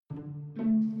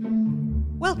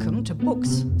Welcome to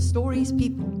Books, Stories,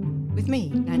 People, with me,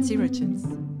 Nancy Richards.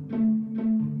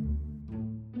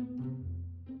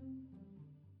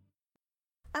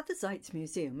 At the Zeitz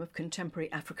Museum of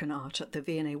Contemporary African Art at the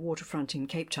V&A Waterfront in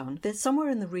Cape Town, there's somewhere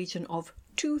in the region of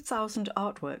 2,000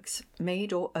 artworks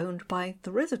made or owned by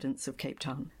the residents of Cape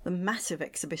Town. The massive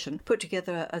exhibition, put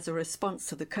together as a response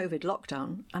to the COVID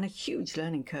lockdown and a huge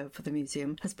learning curve for the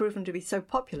museum, has proven to be so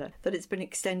popular that it's been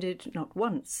extended not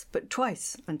once, but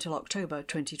twice until October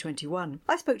 2021.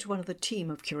 I spoke to one of the team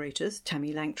of curators,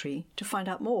 Tammy Langtree, to find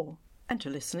out more and to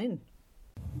listen in.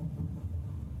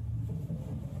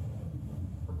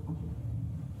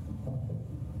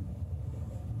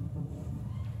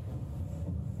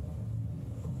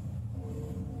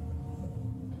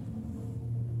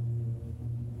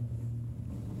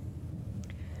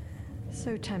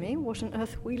 So, Tammy, what on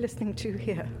earth are we listening to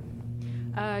here?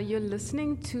 You're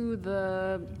listening to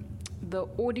the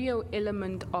audio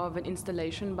element of an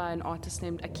installation by an artist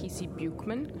named Akisi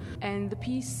Buchman. And the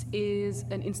piece is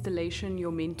an installation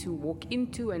you're meant to walk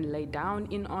into and lay down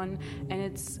in on. And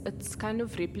it's kind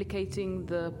of replicating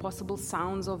the possible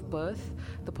sounds of birth,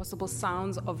 the possible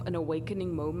sounds of an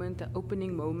awakening moment, an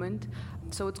opening moment.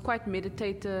 So it's quite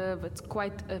meditative, it's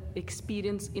quite an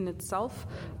experience in itself,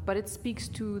 but it speaks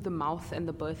to the mouth and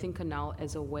the birthing canal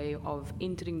as a way of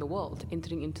entering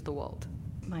into the world.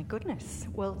 My goodness.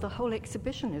 Well, the whole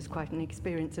exhibition is quite an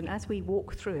experience, and as we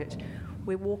walk through it,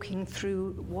 we're walking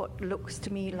through what looks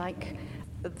to me like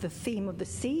the theme of the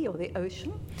sea or the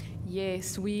ocean.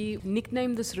 Yes, we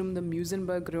nicknamed this room the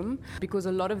Muizenberg Room because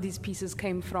a lot of these pieces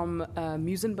came from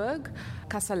Muizenberg,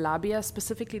 Casa Labia,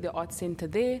 specifically the art center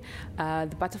there,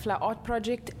 the Butterfly Art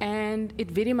Project, and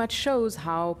it very much shows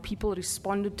how people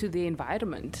responded to their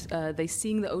environment. They're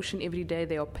seeing the ocean every day,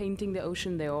 they are painting the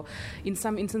ocean, they are in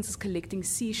some instances collecting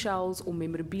seashells or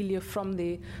memorabilia from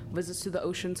their visits to the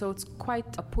ocean, so it's quite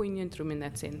a poignant room in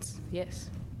that sense,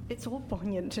 yes. It's all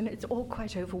poignant and it's all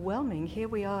quite overwhelming. Here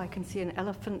we are, I can see an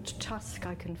elephant tusk,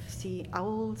 I can see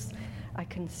owls, I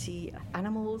can see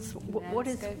animals. What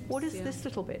is this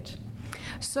little bit?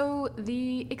 So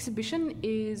the exhibition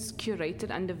is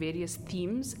curated under various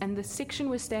themes, and the section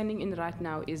we're standing in right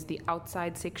now is the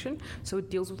outside section. So it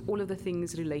deals with all of the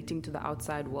things relating to the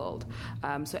outside world.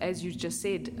 So as you just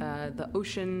said, the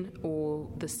ocean or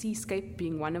the seascape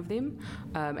being one of them.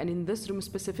 And in this room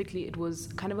specifically, it was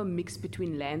kind of a mix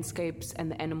between landscapes and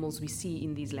the animals we see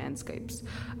in these landscapes.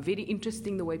 Very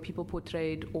interesting the way people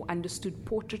portrayed or understood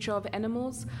portraiture of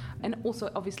animals, and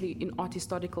also obviously in art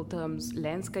historical terms,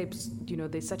 landscapes,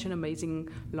 there's such an amazing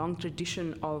long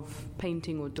tradition of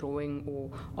painting or drawing or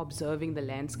observing the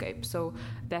landscape. So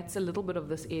that's a little bit of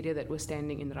this area that we're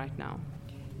standing in right now.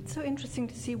 It's so interesting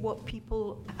to see what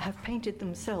people have painted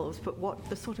themselves, but what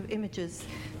the sort of images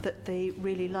that they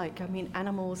really like. I mean,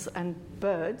 animals and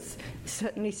birds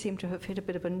certainly seem to have hit a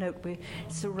bit of a note. We're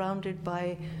surrounded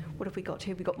by, what have we got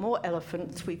here? We've got more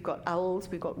elephants, we've got owls,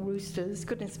 we've got roosters,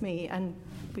 goodness me, and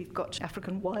we've got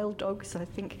African wild dogs, I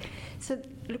think. So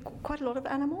look, quite a lot of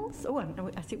animals. Oh,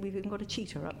 and I think we've even got a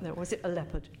cheetah up there. Or was it a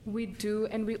leopard? We do,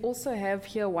 and we also have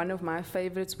here one of my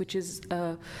favorites, which is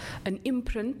an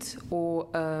imprint or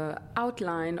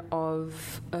outline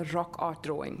of a rock art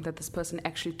drawing that this person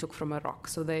actually took from a rock.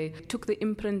 So they took the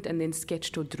imprint and then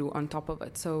sketched or drew on top of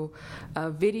it. So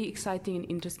very exciting and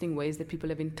interesting ways that people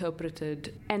have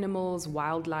interpreted animals,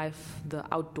 wildlife, the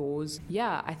outdoors.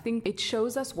 Yeah, I think it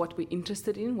shows us what we're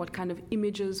interested in, what kind of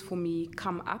images for me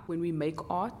come up when we make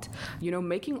art.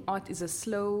 Making art is a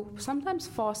slow, sometimes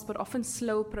fast, but often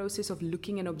slow process of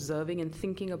looking and observing and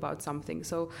thinking about something.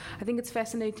 So I think it's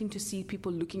fascinating to see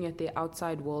people looking at their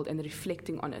outside world and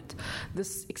reflecting on it.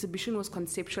 This exhibition was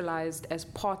conceptualized as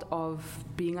part of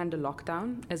being under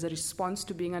lockdown, as a response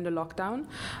to being under lockdown.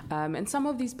 And some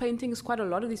of these paintings, quite a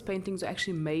lot of these paintings, are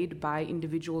actually made by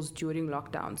individuals during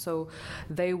lockdown. So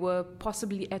they were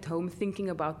possibly at home thinking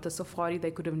about the safari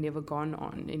they could have never gone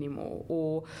on anymore,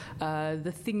 or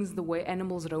the way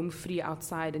animals roam free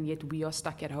outside and yet we are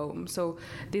stuck at home. So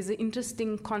there's an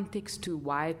interesting context to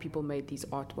why people made these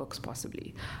artworks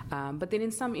possibly. But then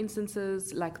in some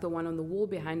instances, like the one on the wall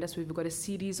behind us, we've got a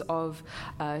series of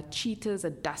cheetahs,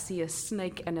 a dassie, a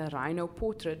snake, and a rhino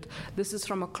portrait. This is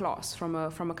from a class, from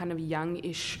a kind of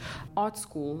young-ish art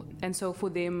school. And so for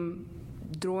them,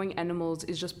 drawing animals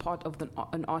is just part of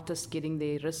an artist getting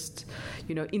their wrist,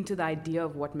 into the idea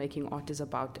of what making art is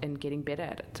about and getting better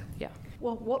at it. Yeah.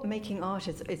 Well, what making art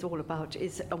is all about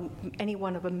is any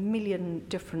one of a million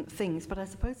different things. But I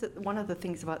suppose that one of the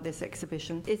things about this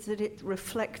exhibition is that it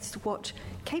reflects what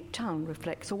Cape Town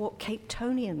reflects or what Cape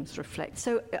Townians reflect.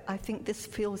 So I think this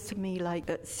feels to me like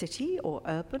a city or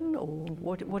urban, or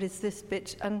what is this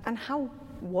bit, and how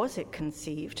was it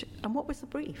conceived, and what was the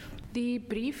brief? The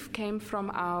brief came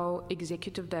from our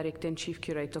executive director and chief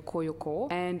curator, Koyo Ko,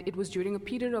 and it was during a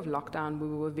period of lockdown. We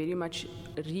were very much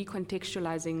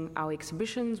recontextualizing our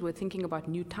exhibitions. We're thinking about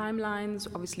new timelines.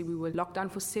 Obviously, we were locked down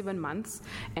for 7 months,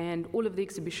 and all of the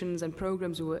exhibitions and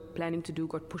programs we were planning to do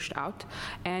got pushed out.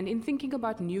 And in thinking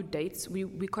about new dates,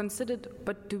 we considered,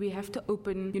 but do we have to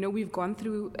open, we've gone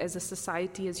through as a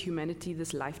society, as humanity,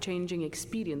 this life-changing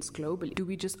experience globally. Do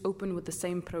we just open with the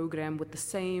same program, with the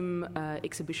same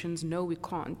exhibitions? No, we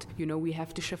can't. We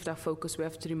have to shift our focus. We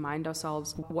have to remind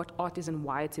ourselves what art is and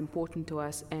why it's important to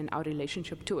us and our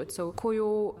relationship to it. So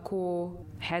Koyo Ko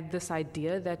had this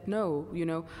idea that no,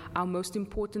 our most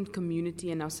important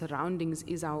community and our surroundings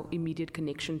is our immediate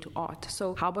connection to art.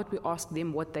 So how about we ask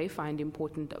them what they find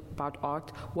important about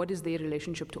art? What is their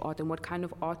relationship to art, and what kind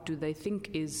of art do they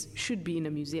think should be in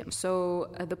a museum?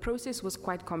 So the process was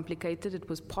quite complicated. It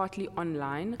was partly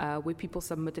online, where people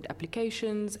submitted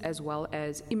applications as well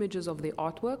as images of their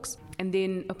artworks, and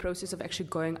then a process of actually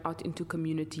going out into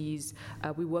communities.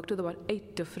 We worked with about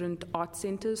 8 different art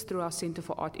centers through our Center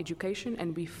for Art Education,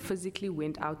 and we physically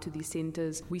went out to these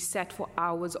centers. We sat for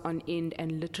hours on end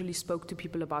and literally spoke to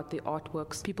people about their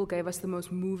artworks. People gave us the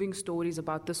most moving stories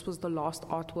about, this was the last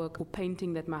artwork or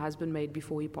painting that my husband made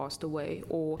before he passed away,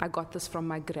 or I got this from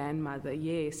my grandmother.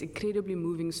 Yes, incredibly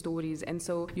moving stories. And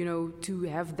so, to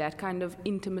have that kind of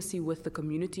intimacy with the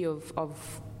community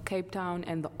of Cape Town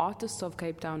and the artists of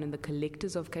Cape Town and the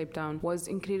collectors of Cape Town was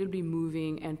incredibly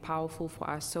moving and powerful for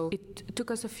us. So it took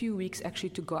us a few weeks actually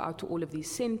to go out to all of these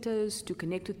centers, to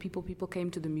connect with people. People came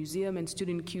to the museum and stood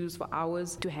in queues for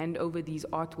hours to hand over these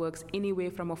artworks, anywhere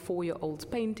from a 4-year-old's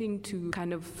painting to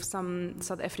kind of some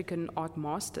South African art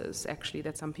masters, actually,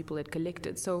 that some people had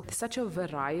collected. So such a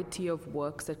variety of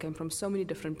works that came from so many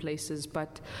different places,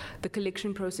 but the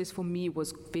collection process for me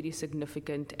was very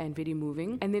significant and very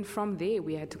moving. And then from there,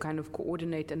 we had to kind of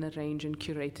coordinate and arrange and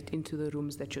curate it into the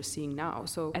rooms that you're seeing now.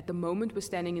 So at the moment, we're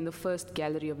standing in the first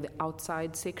gallery of the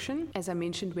outside section. As I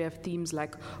mentioned, we have themes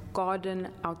like garden,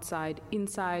 outside,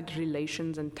 inside,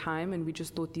 relations, and time, and we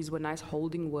just thought these were nice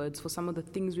holding words for some of the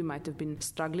things we might have been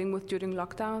struggling with during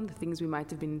lockdown, the things we might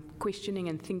have been questioning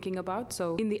and thinking about.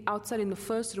 So in the outside, in the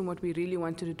first room, what we really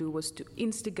wanted to do was to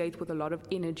instigate with a lot of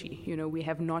energy. We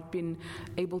have not been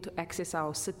able to access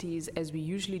our cities as we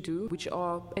usually do, which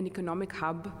are an economic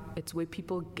hub. It's where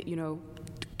people,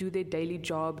 do their daily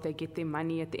job, they get their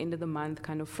money at the end of the month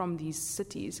kind of from these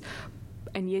cities.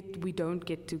 And yet we don't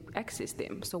get to access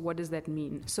them. So what does that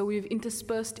mean? So we've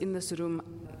interspersed in this room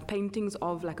paintings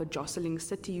of like a jostling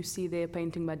city. You see there a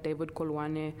painting by David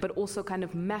Kolwane, but also kind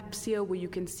of maps here where you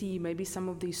can see maybe some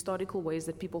of the historical ways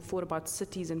that people thought about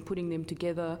cities and putting them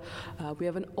together. We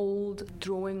have an old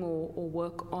drawing or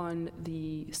work on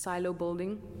the silo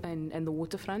building and the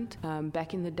waterfront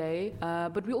back in the day.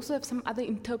 But we also have some other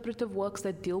interpretive works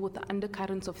that deal with the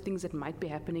undercurrents of things that might be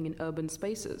happening in urban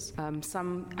spaces.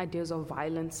 Some ideas of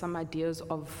violence, some ideas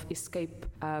of escape.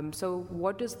 So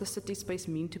what does the city space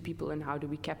mean to people, and how do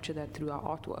we capture that through our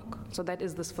artwork? So that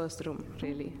is this first room,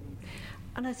 really.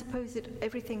 And I suppose that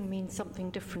everything means something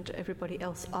different to everybody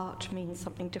else. Art means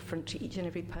something different to each and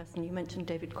every person. You mentioned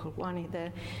David Kolwane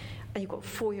there. And you've got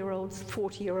 4-year-olds,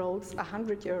 40-year-olds,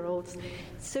 100-year-olds.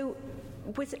 So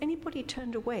was anybody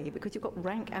turned away? Because you've got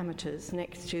rank amateurs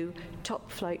next to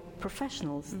top-flight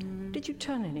professionals. Mm-hmm. Did you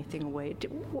turn anything away?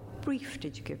 What brief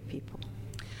did you give people?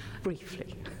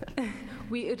 Briefly.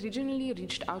 We originally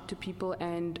reached out to people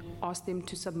and asked them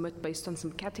to submit based on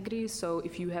some categories. So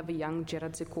if you have a young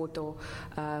Gerard Sekoto,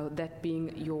 that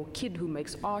being your kid who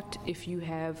makes art, if you're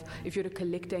a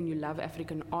collector and you love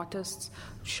African artists,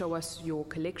 show us your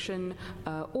collection,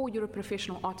 or you're a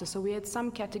professional artist. So we had some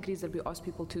categories that we asked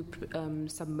people to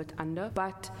submit under,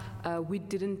 but we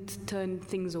didn't turn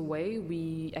things away.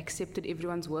 We accepted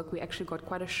everyone's work. We actually got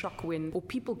quite a shock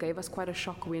people gave us quite a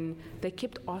shock when they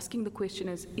kept asking the question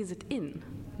is it in?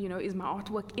 Is my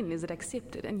artwork in? Is it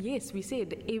accepted? And yes, we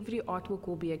said every artwork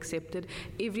will be accepted,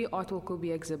 every artwork will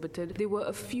be exhibited. There were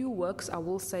a few works, I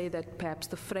will say, that perhaps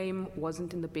the frame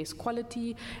wasn't in the best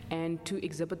quality, and to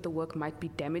exhibit the work might be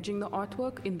damaging the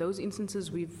artwork. In those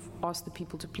instances, we've asked the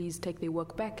people to please take their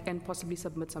work back and possibly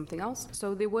submit something else.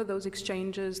 So there were those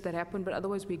exchanges that happened, but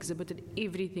otherwise we exhibited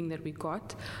everything that we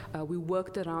got. We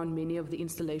worked around many of the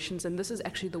installations, and this is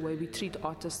actually the way we treat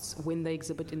artists when they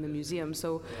exhibit in the museum.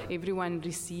 So everyone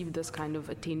received this kind of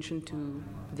attention to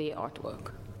their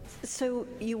artwork. So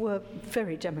you were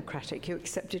very democratic. You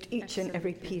accepted each and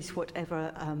every piece,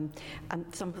 whatever, and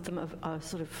some of them are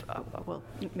sort of, well,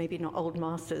 maybe not old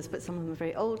masters, but some of them are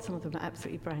very old, some of them are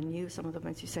absolutely brand new, some of them,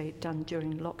 as you say, done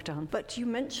during lockdown. But you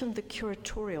mentioned the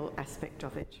curatorial aspect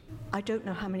of it. I don't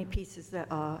know how many pieces there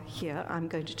are here. I'm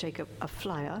going to take a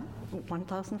flyer.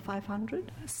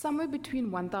 1,500? Somewhere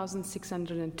between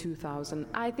 1,600 and 2,000.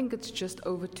 I think it's just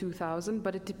over 2,000,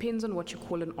 but it depends on what you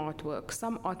call an artwork.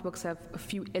 Some artworks have a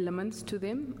few elements to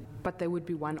them, but there would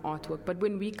be one artwork. But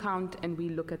when we count and we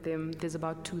look at them, there's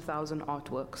about 2,000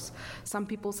 artworks. Some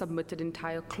people submitted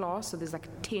entire class, so there's like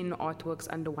 10 artworks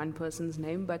under one person's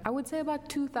name, but I would say about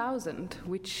 2,000,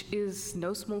 which is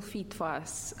no small feat for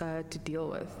us to deal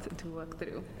with, to work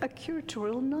through. A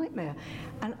curatorial nightmare.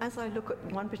 And as I look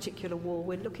at one particular wall,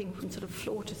 we're looking from sort of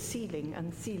floor to ceiling,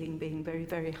 and the ceiling being very,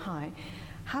 very high.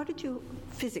 How did you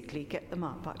physically get them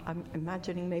up? I'm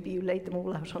imagining maybe you laid them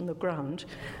all out on the ground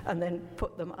and then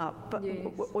put them up. But yes.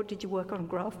 What did you work on,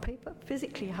 graph paper?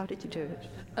 Physically, how did you do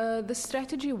it? The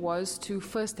strategy was to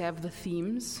first have the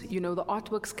themes. You know, the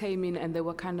artworks came in and they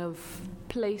were kind of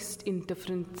placed in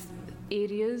different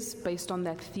areas based on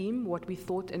that theme, what we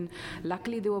thought, and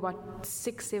luckily there were about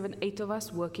 6, 7, 8 of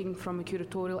us working from a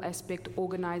curatorial aspect,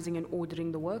 organizing and ordering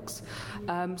the works.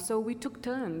 So we took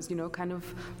turns, you know, kind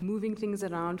of moving things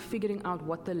around, figuring out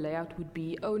what the layout would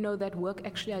be. Oh no, that work,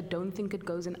 actually I don't think it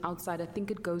goes in outside, I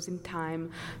think it goes in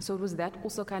time. So it was that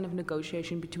also kind of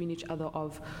negotiation between each other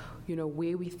of, you know,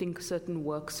 where we think certain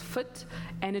works fit,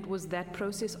 and it was that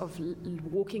process of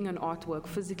walking an artwork,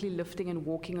 physically lifting and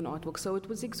walking an artwork. So it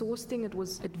was exhausting, it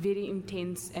was very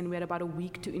intense, and we had about a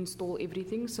week to install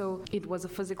everything, so it was a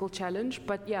physical challenge.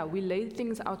 But yeah, we laid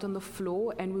things out on the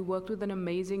floor, and we worked with an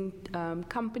amazing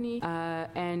company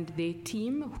and their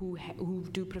team who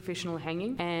do professional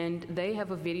hanging, and they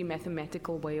have a very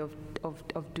mathematical way of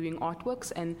doing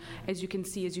artworks. And as you can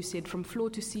see, as you said, from floor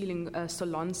to ceiling,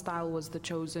 salon style was the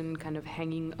chosen kind of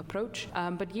hanging approach.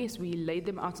 But yes, we laid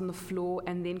them out on the floor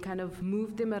and then kind of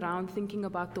moved them around, thinking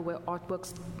about the way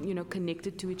artworks, you know,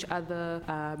 connected to each other,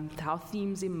 how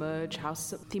themes emerge, how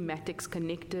thematics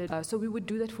connected. So we would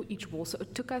do that for each wall. So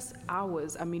it took us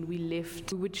hours. I mean, we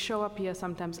would show up here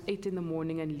sometimes 8 in the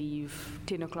morning and leave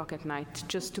 10 o'clock at night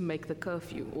just to make the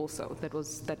curfew also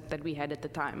that we had at the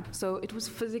time. So it was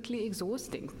physically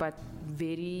exhausting, but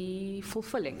very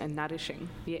fulfilling and nourishing,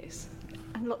 yes.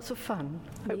 And lots of fun.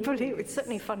 Yes. Hopefully, it's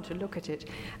certainly fun to look at it.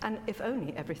 And if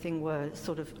only everything were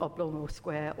sort of oblong or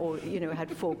square, or, you know,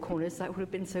 had 4 corners, that would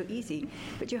have been so easy.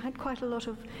 But you had quite a lot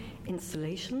of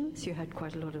installations, you had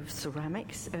quite a lot of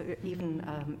ceramics,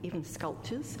 even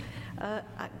sculptures.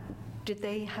 Did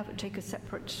they take a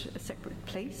separate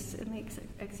place in the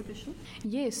exhibition?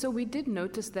 Yes, so we did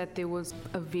notice that there was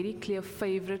a very clear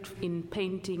favorite in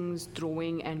paintings,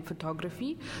 drawing, and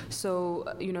photography.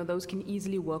 So, you know, those can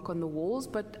easily work on the walls.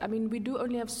 But, I mean, we do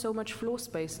only have so much floor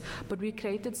space. But we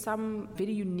created some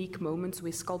very unique moments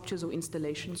where sculptures or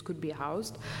installations could be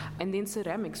housed. And then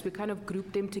ceramics, we kind of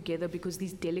grouped them together because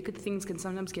these delicate things can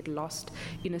sometimes get lost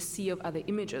in a sea of other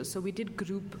images. So we did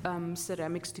group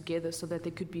ceramics together so that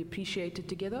they could be appreciated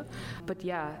together. But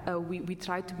yeah, we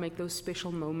tried to make those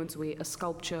special moments where a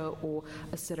sculpture or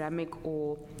a ceramic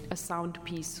or a sound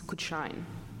piece could shine.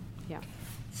 Yeah.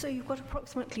 So you've got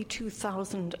approximately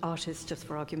 2,000 artists, just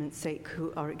for argument's sake,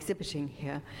 who are exhibiting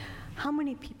here. How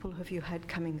many people have you had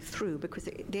coming through? Because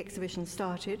the exhibition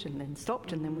started and then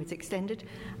stopped and then was extended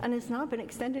and has now been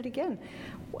extended again.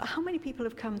 How many people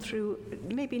have come through,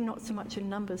 maybe not so much in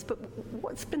numbers, but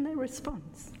what's been their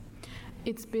response?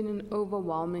 It's been an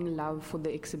overwhelming love for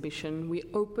the exhibition. We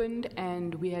opened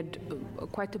and we had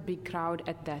quite a big crowd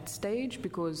at that stage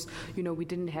because, you know, we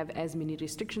didn't have as many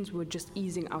restrictions. We were just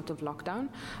easing out of lockdown.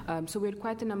 So we had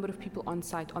quite a number of people on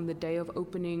site on the day of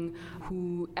opening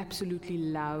who absolutely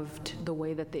loved the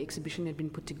way that the exhibition had been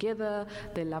put together.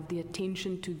 They loved the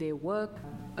attention to their work.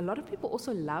 A lot of people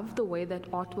also love the way that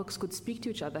artworks could speak to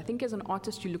each other. I think as an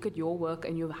artist, you look at your work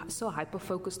and you're so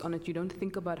hyper-focused on it, you don't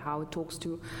think about how it talks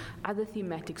to other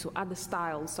thematics or other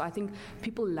styles. So I think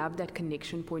people love that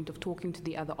connection point of talking to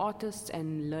the other artists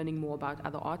and learning more about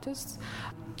other artists.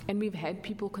 And we've had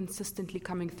people consistently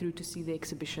coming through to see the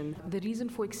exhibition. The reason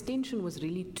for extension was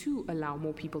really to allow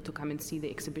more people to come and see the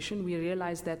exhibition. We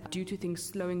realized that due to things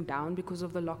slowing down because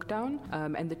of the lockdown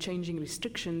and the changing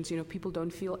restrictions, you know, people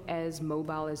don't feel as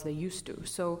mobile as they used to.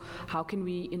 So how can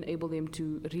we enable them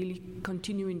to really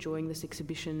continue enjoying this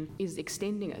exhibition is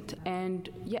extending it. And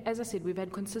yeah, as I said, we've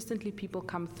had consistently people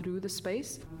come through the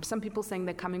space. Some people saying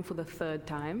they're coming for the 3rd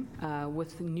time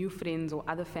with new friends or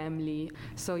other family.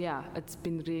 So yeah, it's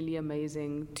been really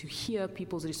amazing to hear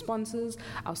people's responses.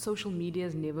 Our social media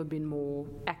has never been more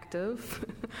active,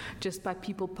 just by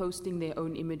people posting their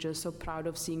own images, so proud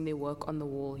of seeing their work on the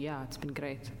wall. Yeah, it's been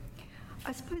great.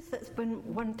 I suppose that's been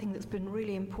one thing that's been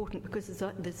really important, because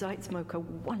the Zeitsmoker,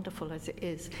 wonderful as it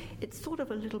is, it's sort of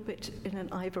a little bit in an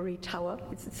ivory tower.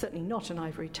 It's certainly not an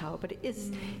ivory tower, but it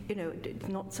is, it's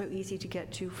not so easy to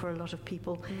get to for a lot of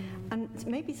people. And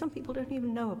maybe some people don't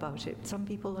even know about it. Some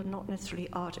people are not necessarily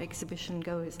art exhibition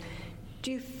goers.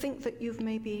 Do you think that you've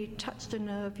maybe touched a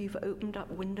nerve, you've opened up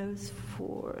windows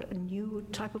for a new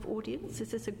type of audience?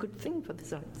 Is this a good thing for the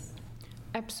Zeitz?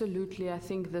 Absolutely. I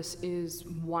think this is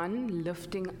one,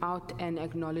 lifting out and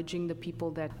acknowledging the people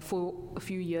that for a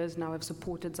few years now have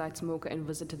supported Zeitsmoker and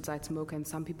visited Zeitsmoker, and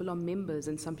some people are members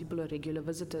and some people are regular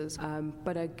visitors.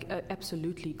 But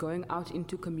absolutely going out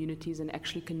into communities and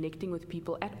actually connecting with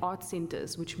people at art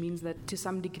centers, which means that to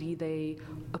some degree they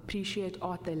appreciate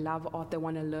art, they love art, they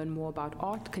want to learn more about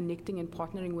art. Connecting and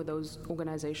partnering with those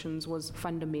organizations was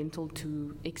fundamental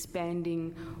to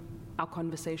expanding our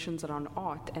conversations around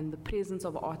art and the presence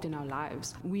of art in our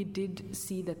lives. We did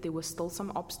see that there were still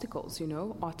some obstacles,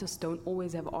 Artists don't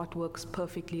always have artworks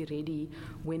perfectly ready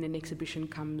when an exhibition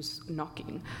comes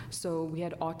knocking. So we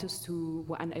had artists who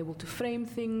were unable to frame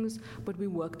things, but we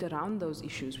worked around those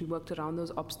issues. We worked around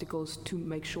those obstacles to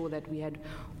make sure that we had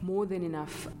more than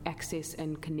enough access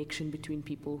and connection between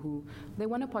people who, they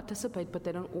want to participate, but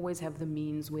they don't always have the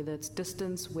means, whether it's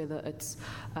distance, whether it's,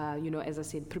 as I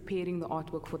said, preparing the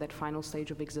artwork for that final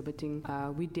stage of exhibiting.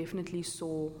 We definitely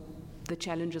saw the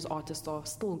challenges artists are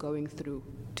still going through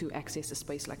to access a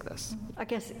space like this. I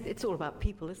guess it's all about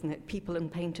people, isn't it? People and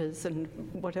painters and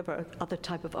whatever other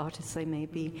type of artists they may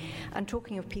be. And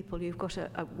talking of people, you've got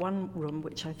a one room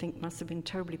which I think must have been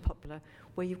terribly popular,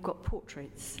 where you've got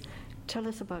portraits. Tell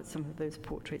us about some of those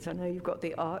portraits. I know you've got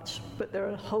the arch, but there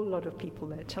are a whole lot of people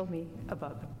there. Tell me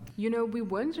about them. We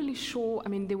weren't really sure. I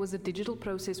mean, there was a digital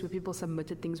process where people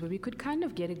submitted things where we could kind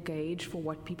of get a gauge for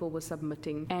what people were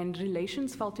submitting. And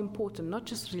relations felt important, not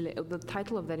just the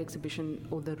title of that exhibition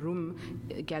or the room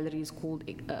gallery is called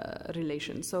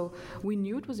Relations. So we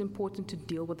knew it was important to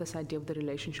deal with this idea of the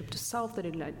relationship to self, the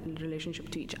relationship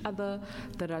to each other,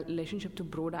 the relationship to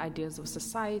broader ideas of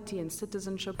society and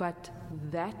citizenship. But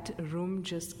that room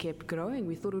just kept growing.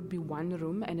 We thought it would be one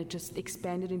room, and it just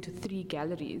expanded into 3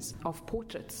 galleries of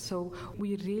portraits. So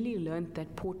we really learned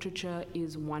that portraiture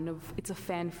is it's a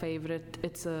fan favorite.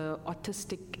 It's a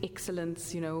artistic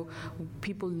excellence,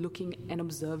 people looking and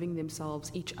observing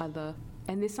themselves, each other.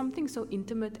 And there's something so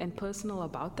intimate and personal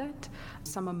about that.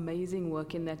 Some amazing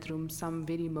work in that room, some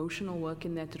very emotional work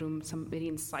in that room, some very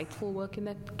insightful work in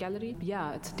that gallery.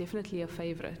 Yeah, it's definitely a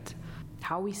favorite.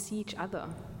 How we see each other.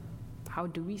 How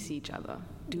do we see each other?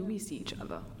 Do we see each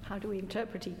other? How do we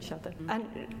interpret each other? And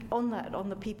on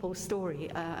the people's story,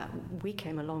 we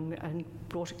came along and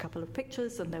brought a couple of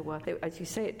pictures, and as you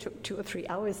say, it took 2 or 3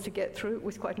 hours to get through. It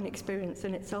was quite an experience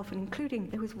in itself, and including,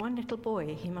 there was one little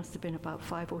boy, he must have been about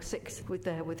 5 or 6,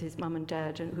 there with his mum and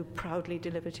dad, and who proudly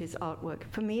delivered his artwork.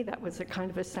 For me, that was a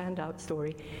kind of a standout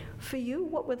story. For you,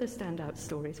 what were the standout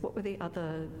stories? What were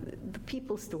the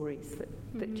people stories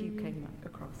that you came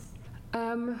across?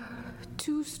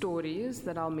 2 stories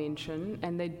that I'll mention,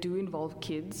 and they do involve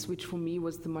kids, which for me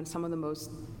was some of the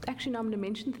most. Actually, now I'm going to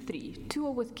mention 3. 2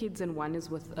 are with kids, and 1 is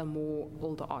with a more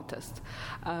older artist.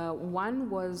 One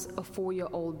was a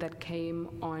 4-year-old that came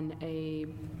on a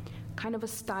kind of a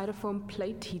styrofoam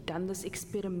plate. He'd done this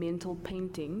experimental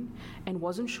painting and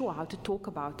wasn't sure how to talk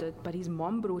about it, but his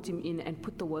mom brought him in and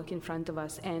put the work in front of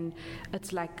us. And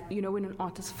it's like, when an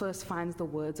artist first finds the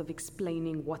words of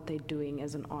explaining what they're doing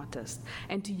as an artist,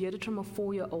 and to hear it from a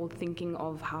 4-year-old thinking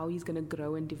of how he's going to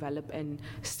grow and develop and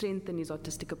strengthen his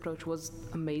artistic approach was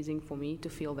amazing for me to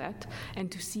feel that,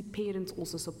 and to see parents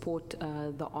also support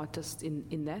the artist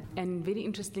in that. And very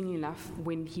interestingly enough,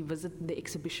 when he visited the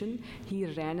exhibition, he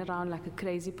ran around like a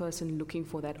crazy person looking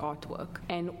for that artwork,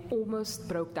 and almost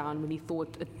broke down when he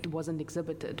thought it wasn't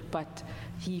exhibited. But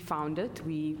he found it,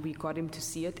 we got him to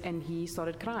see it, and he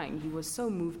started crying. He was so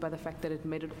moved by the fact that it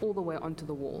made it all the way onto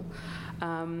the wall.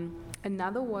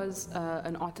 Another was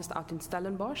an artist out in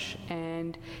Stellenbosch,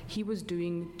 and he was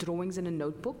doing drawings in a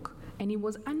notebook, and he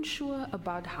was unsure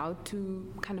about how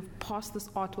to kind of pass this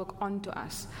artwork on to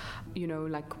us.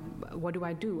 Like, what do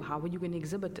I do? How are you going to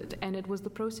exhibit it? And it was the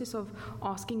process of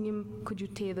asking him, could you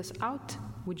tear this out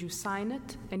Would you sign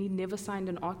it? And he'd never signed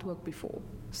an artwork before.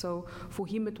 So for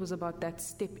him, it was about that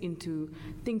step into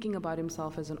thinking about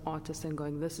himself as an artist and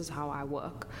going, this is how I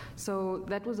work. So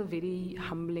that was a very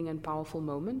humbling and powerful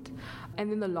moment. And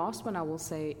then the last one I will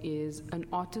say is an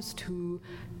artist who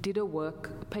did a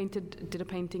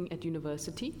painting at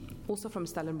university, also from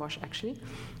Stellenbosch actually,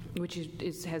 which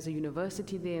has a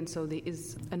university there, and so there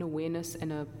is an awareness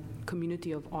and a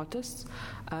community of artists.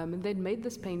 They'd made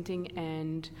this painting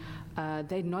and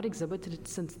they'd not exhibited it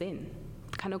since then.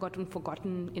 Kind of gotten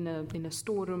forgotten in a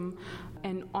storeroom,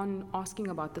 and on asking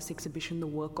about this exhibition, the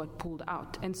work got pulled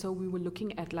out. And so we were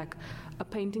looking at like a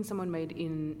painting someone made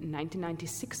in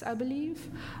 1996, I believe,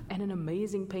 and an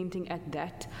amazing painting at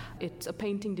that. It's a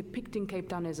painting depicting Cape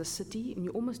Town as a city, and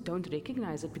you almost don't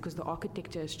recognize it because the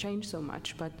architecture has changed so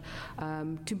much. But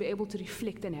to be able to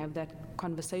reflect and have that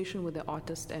conversation with the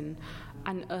artist and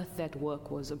unearth that work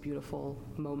was a beautiful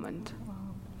moment. Wow.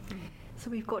 So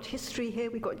we've got history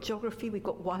here, we've got geography, we've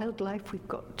got wildlife, we've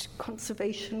got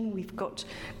conservation, we've got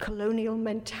colonial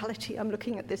mentality. I'm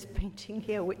looking at this painting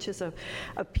here, which is a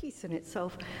piece in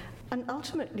itself. And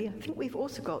ultimately, I think we've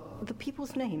also got the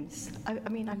people's names. I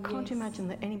mean, I can't imagine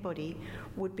that anybody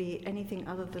would be anything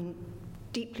other than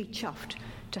deeply chuffed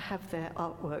to have their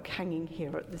artwork hanging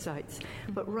here at the Zeitz.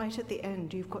 But right at the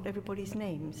end, you've got everybody's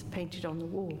names painted on the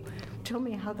wall. Tell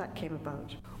me how that came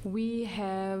about. We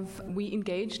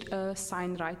engaged a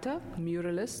sign writer,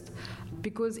 muralist,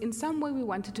 because in some way we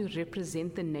wanted to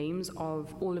represent the names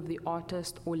of all of the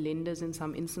artists or lenders in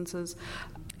some instances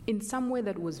in some way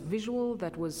that was visual,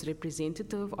 that was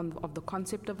representative of the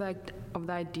concept of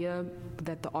the idea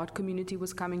that the art community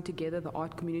was coming together, the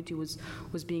art community was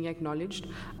being acknowledged.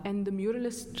 And the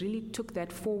muralist really took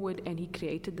that forward, and he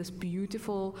created this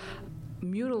beautiful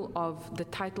mural of the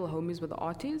title Home is Where the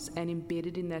Art Is, and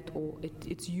embedded in that, or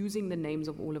it's using the names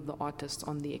of all of the artists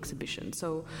on the exhibition.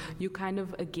 So you kind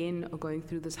of again are going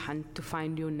through this hunt to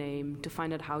find your name, to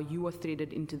find out how you are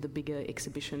threaded into the bigger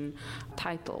exhibition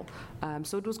title.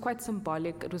 So it was quite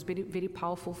symbolic. It was very, very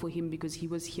powerful for him because he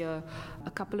was here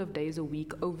a couple of days a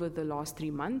week over the last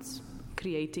 3 months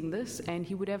creating this, and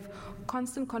he would have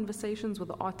constant conversations with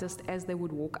the artist as they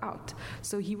would walk out.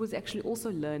 So he was actually also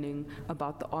learning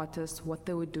about the artists, what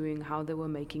they were doing, how they were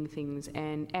making things,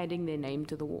 and adding their name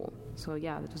to the wall. So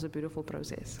yeah, it was a beautiful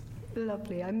process.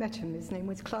 Lovely. I met him. His name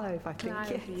was Clive, I think.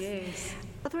 Clive, yes.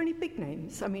 Are there any big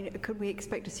names? I mean, could we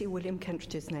expect to see William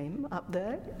Kentridge's name up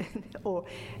there? Or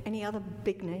any other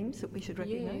big names that we should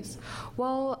recognize? Yes.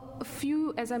 Well, a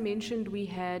few, as I mentioned, we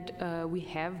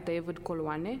have David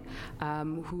Kolwane,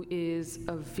 who is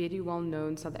a very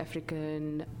well-known South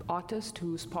African artist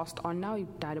who's passed on now. He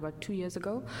died about 2 years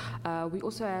ago. We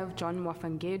also have John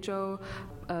Mwafangejo,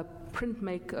 a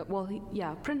printmaker.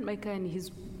 Printmaker,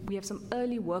 and we have some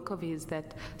early work of his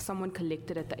that someone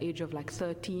collected at the age of like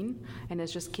 13 and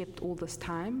has just kept all this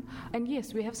time. And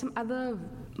yes, we have some other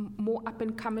more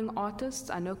up-and-coming artists.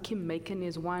 I know Kim Macon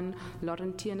is one,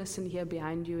 Lauren Tiernissen here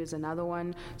behind you is another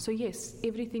one. So yes,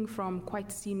 everything from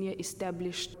quite senior,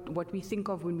 established, what we think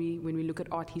of when we look at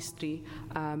art history,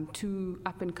 to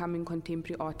up-and-coming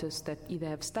contemporary artists that either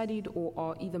have studied or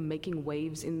are either making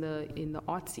waves in the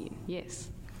art scene.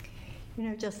 Yes. You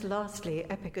know, just lastly,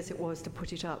 epic as it was to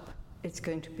put it up, it's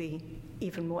going to be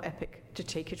even more epic to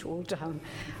take it all down.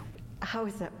 How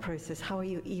is that process? How are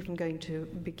you even going to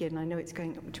begin? I know it's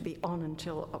going to be on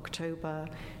until October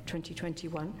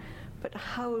 2021, but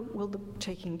how will the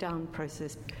taking down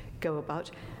process go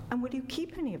about? And will you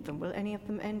keep any of them? Will any of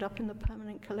them end up in the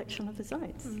permanent collection of the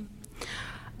Zeitz?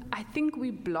 I think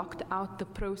we blocked out the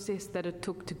process that it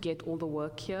took to get all the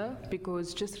work here,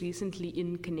 because just recently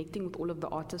in connecting with all of the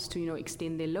artists to,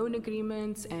 extend their loan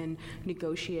agreements and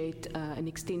negotiate an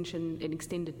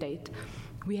extended date,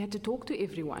 we had to talk to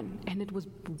everyone, and it was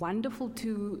wonderful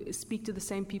to speak to the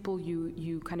same people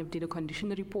you kind of did a condition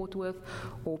report with,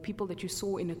 or people that you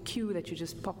saw in a queue that you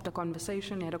just had a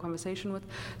conversation with.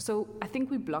 So I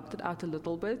think we blocked it out a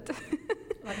little bit.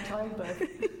 Like childbirth.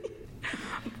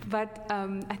 But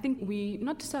I think we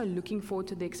not just are looking forward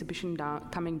to the exhibition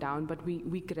coming down, but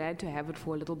we're glad to have it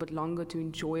for a little bit longer, to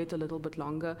enjoy it a little bit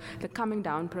longer. The coming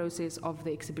down process of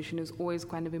the exhibition is always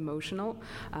kind of emotional,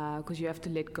 because you have to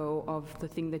let go of the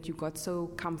thing that you got so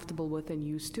comfortable with and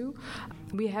used to.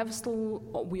 We are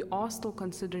still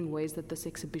considering ways that this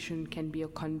exhibition can be a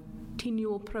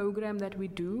continual program that we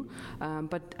do,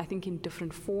 but I think in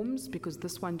different forms, because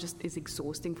this one just is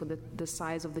exhausting for the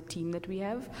size of the team that we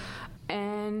have.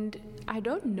 And I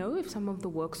don't know if some of the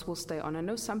works will stay on. I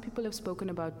know some people have spoken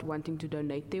about wanting to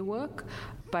donate their work,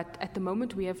 but at the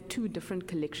moment we have 2 different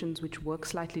collections which work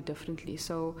slightly differently.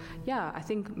 So yeah, I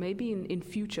think maybe in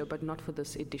future, but not for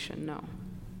this edition, no.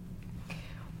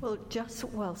 Well, just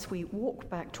whilst we walk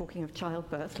back, talking of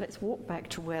childbirth, let's walk back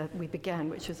to where we began,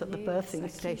 which was at the birthing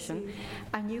station.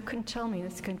 And you can tell me,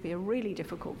 this is going to be a really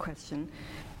difficult question,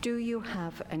 do you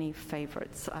have any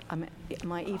favourites?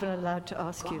 Am I even allowed to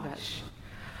ask you that?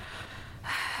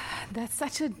 That's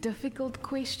such a difficult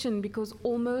question because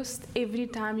almost every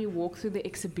time you walk through the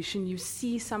exhibition, you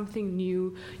see something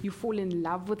new, you fall in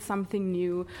love with something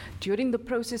new. During the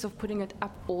process of putting it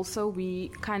up also, we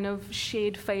kind of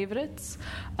shared favorites.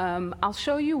 I'll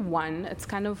show you one. It's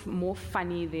kind of more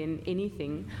funny than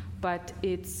anything, but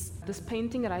it's this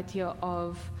painting right here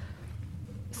of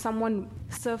someone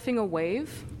surfing a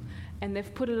wave. And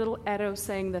they've put a little arrow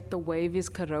saying that the wave is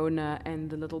Corona and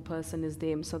the little person is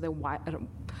them. So they're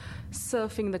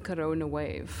surfing the Corona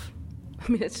wave.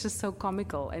 I mean, it's just so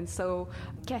comical and so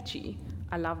catchy.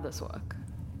 I love this work.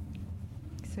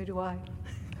 So do I.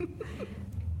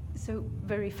 So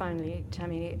very finally,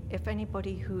 Tammy, if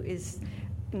anybody who is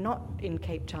not in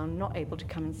Cape Town, not able to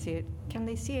come and see it, can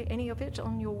they see any of it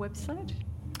on your website?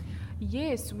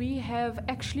 Yes, we have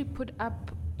actually put up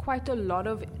quite a lot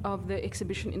of the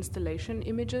exhibition installation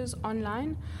images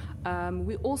online.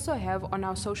 We also have on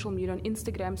our social media on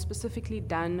Instagram specifically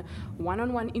done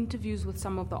one-on-one interviews with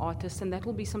some of the artists, and that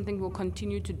will be something we'll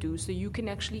continue to do. So you can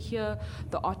actually hear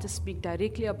the artists speak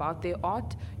directly about their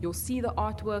art. You'll see the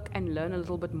artwork and learn a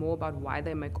little bit more about why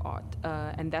they make art.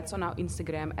 And that's on our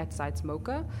Instagram at Sites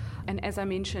Mocha. And as I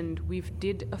mentioned, we've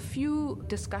did a few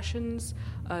discussions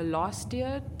last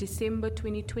year, December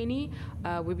 2020,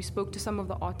 where we spoke to some of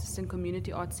the artists in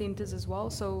community art centers as well.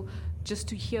 So just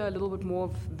to hear a little bit more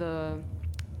of the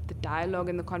dialogue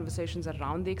and the conversations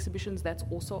around the exhibitions, that's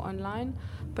also online.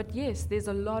 But yes, there's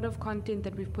a lot of content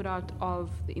that we've put out of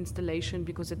the installation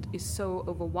because it is so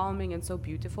overwhelming and so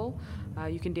beautiful.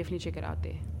 You can definitely check it out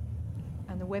there.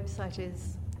 And the website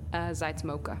is? Sites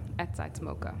Mocha, at Sites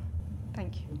Mocha.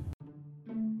 Thank you.